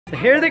So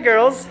here the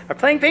girls are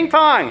playing ping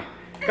pong.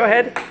 Go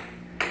ahead.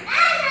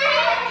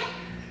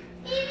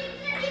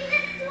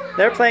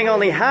 They're playing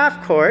only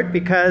half court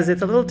because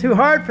it's a little too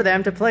hard for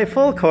them to play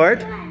full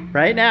court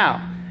right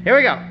now. Here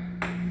we go.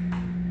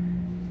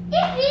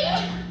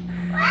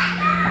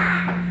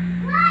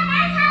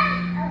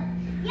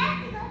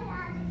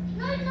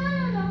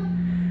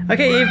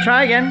 Okay, Eve,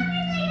 try again.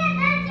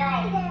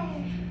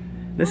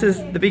 This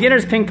is the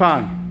beginner's ping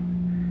pong.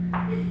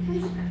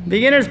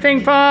 Beginner's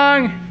ping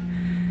pong.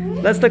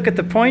 Let's look at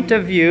the point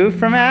of view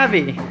from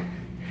Avi.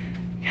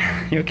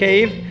 You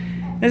okay, Eve?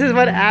 This is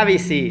what Avi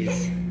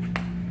sees.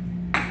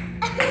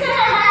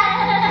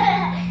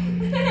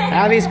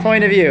 Avi's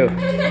point of view.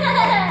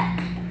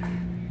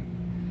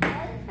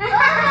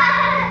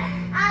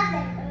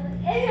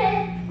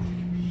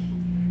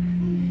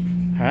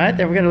 Alright,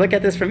 then we're going to look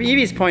at this from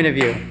Evie's point of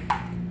view.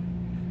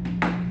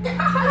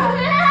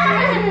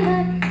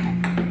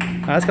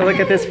 Let's go look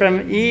at this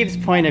from Eve's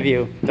point of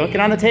view. Don't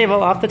get on the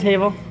table, off the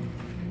table.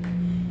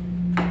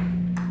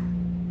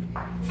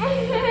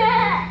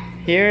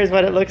 Here's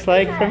what it looks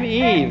like from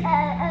Eve.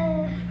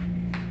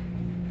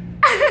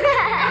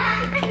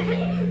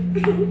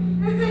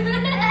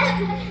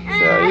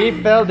 So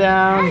Eve fell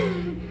down.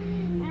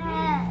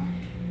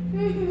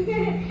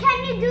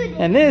 Can you do this?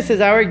 And this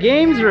is our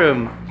games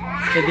room.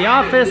 In the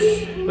office,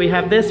 we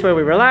have this where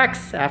we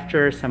relax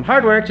after some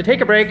hard work to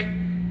take a break,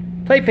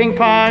 play ping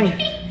pong,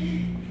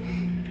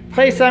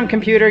 play some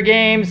computer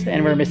games,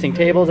 and we're missing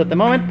tables at the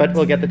moment, but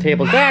we'll get the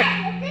tables back.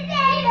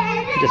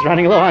 We're just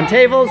running low on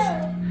tables.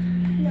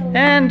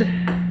 And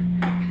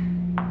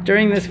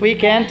during this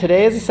weekend,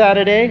 today is a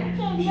Saturday,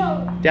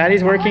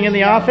 Daddy's working in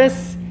the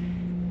office,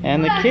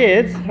 and the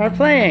kids are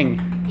playing.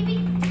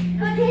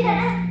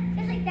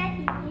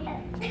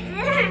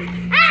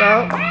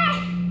 So,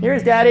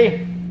 here's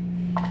Daddy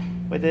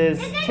with his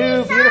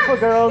two beautiful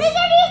girls.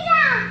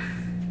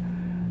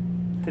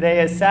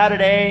 Today is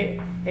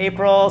Saturday,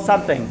 April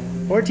something.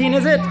 14,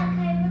 is it?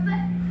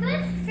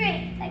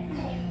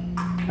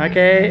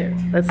 Okay,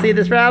 let's see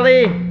this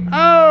rally.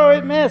 Oh,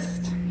 it missed.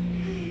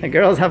 The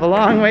girls have a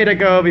long way to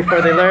go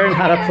before they learn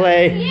how to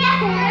play. Ping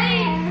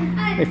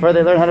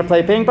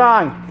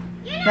pong.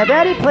 Now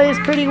Daddy plays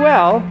pretty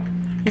well.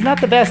 He's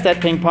not the best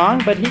at ping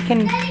pong, but he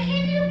can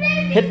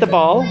hit the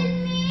ball.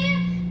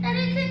 Daddy, can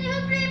you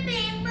play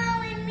ping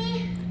pong with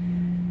me?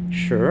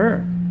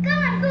 Sure.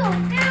 Come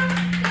on,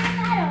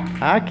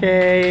 go.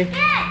 Okay.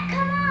 Yeah,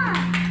 come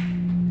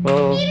on.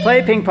 We'll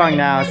play ping pong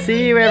now.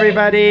 See you,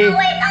 everybody. No,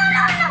 wait, no.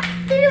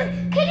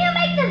 Can you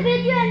make the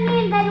video and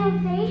me and Daddy will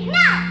play?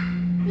 No.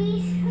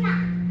 Please, no.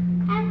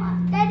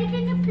 Daddy,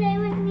 can you play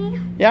with me?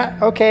 Yeah,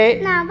 okay.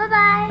 No,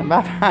 bye-bye.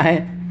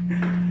 Bye-bye.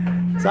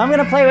 So I'm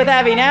going to play with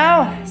Abby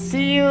now.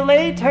 See you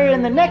later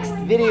in the next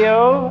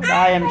video.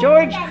 I am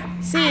George,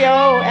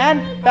 CEO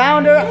and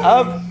founder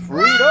of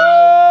Freedom!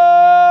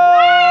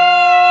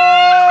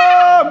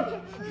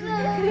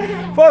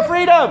 For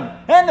freedom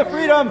and the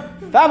Freedom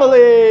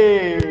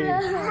family!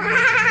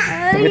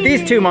 With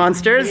these two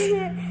monsters,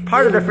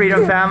 part of the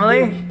Freedom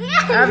family,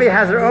 Abby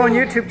has her own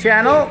YouTube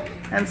channel,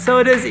 and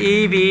so does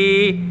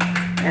Evie.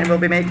 And we'll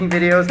be making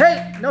videos.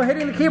 Hey, no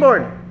hitting the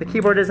keyboard. The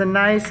keyboard is a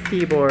nice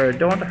keyboard.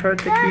 Don't hurt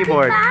the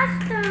keyboard.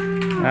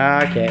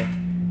 Okay.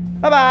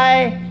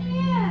 Bye-bye.